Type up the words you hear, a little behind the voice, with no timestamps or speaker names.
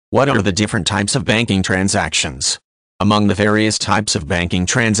What are the different types of banking transactions? Among the various types of banking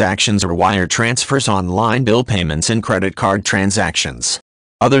transactions are wire transfers, online bill payments, and credit card transactions.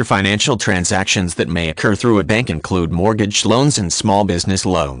 Other financial transactions that may occur through a bank include mortgage loans and small business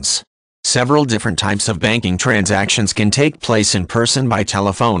loans. Several different types of banking transactions can take place in person, by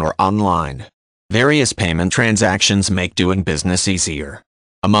telephone, or online. Various payment transactions make doing business easier.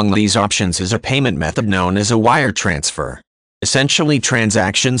 Among these options is a payment method known as a wire transfer. Essentially,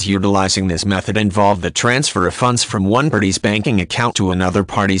 transactions utilizing this method involve the transfer of funds from one party's banking account to another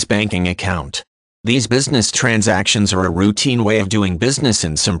party's banking account. These business transactions are a routine way of doing business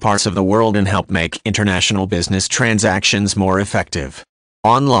in some parts of the world and help make international business transactions more effective.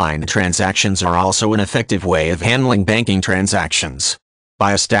 Online transactions are also an effective way of handling banking transactions.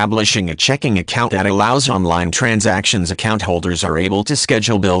 By establishing a checking account that allows online transactions, account holders are able to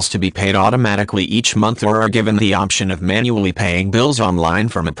schedule bills to be paid automatically each month, or are given the option of manually paying bills online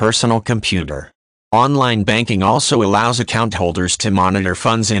from a personal computer. Online banking also allows account holders to monitor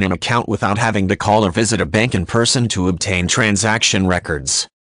funds in an account without having to call or visit a bank in person to obtain transaction records.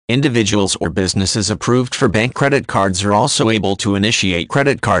 Individuals or businesses approved for bank credit cards are also able to initiate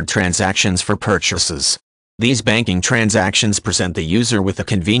credit card transactions for purchases. These banking transactions present the user with a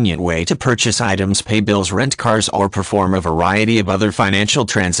convenient way to purchase items, pay bills, rent cars, or perform a variety of other financial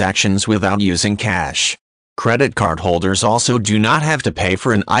transactions without using cash. Credit card holders also do not have to pay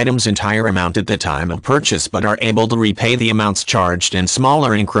for an item's entire amount at the time of purchase, but are able to repay the amounts charged in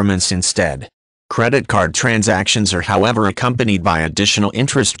smaller increments instead. Credit card transactions are, however, accompanied by additional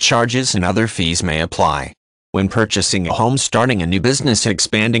interest charges and other fees may apply. When purchasing a home, starting a new business,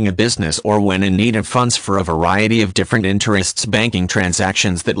 expanding a business, or when in need of funds for a variety of different interests, banking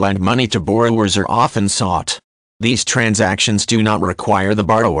transactions that lend money to borrowers are often sought. These transactions do not require the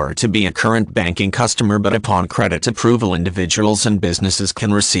borrower to be a current banking customer, but upon credit approval, individuals and businesses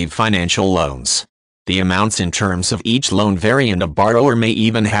can receive financial loans. The amounts in terms of each loan vary, and a borrower may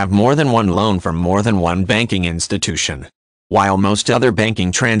even have more than one loan from more than one banking institution. While most other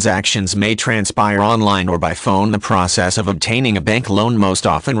banking transactions may transpire online or by phone, the process of obtaining a bank loan most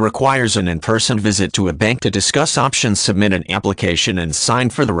often requires an in-person visit to a bank to discuss options, submit an application, and sign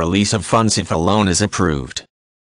for the release of funds if a loan is approved.